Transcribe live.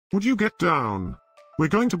Would you get down? We're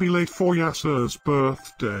going to be late for Yasser's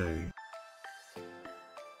birthday.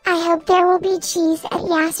 I hope there will be cheese at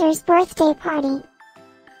Yasser's birthday party.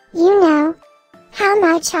 You know how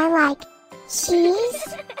much I like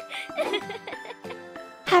cheese.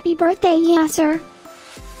 Happy birthday, Yasser.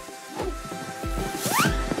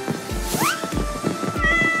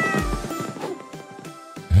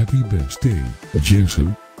 Happy birthday,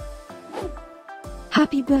 Yasser.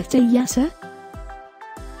 Happy birthday, Yasser.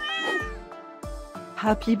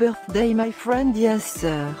 Happy birthday, my friend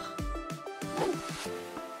Yasser.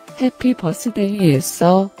 Happy birthday,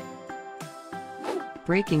 Yasser.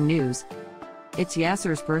 Breaking news. It's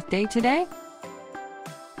Yasser's birthday today?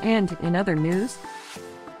 And in other news,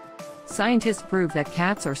 scientists prove that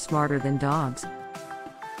cats are smarter than dogs.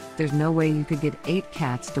 There's no way you could get 8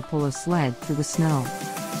 cats to pull a sled through the snow.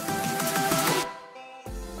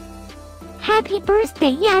 Happy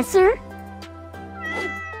birthday, Yasser.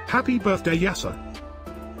 Happy birthday, Yasser.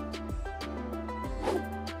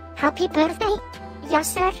 Happy birthday,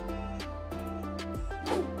 Yasser.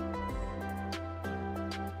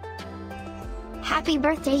 Happy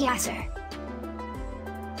birthday, Yasser.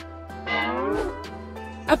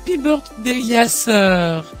 Happy birthday,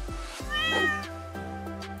 Yasser.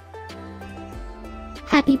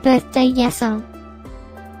 Happy birthday, Yasser.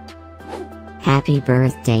 Happy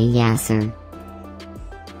birthday, Yasser.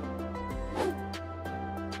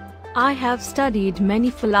 I have studied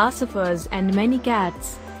many philosophers and many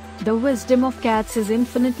cats. The wisdom of cats is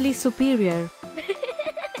infinitely superior.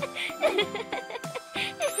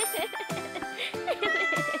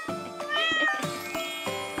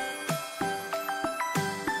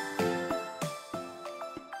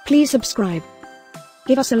 Please subscribe,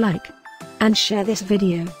 give us a like, and share this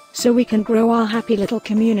video, so we can grow our happy little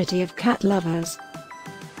community of cat lovers.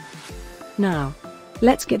 Now,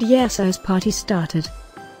 let's get Yasser's party started.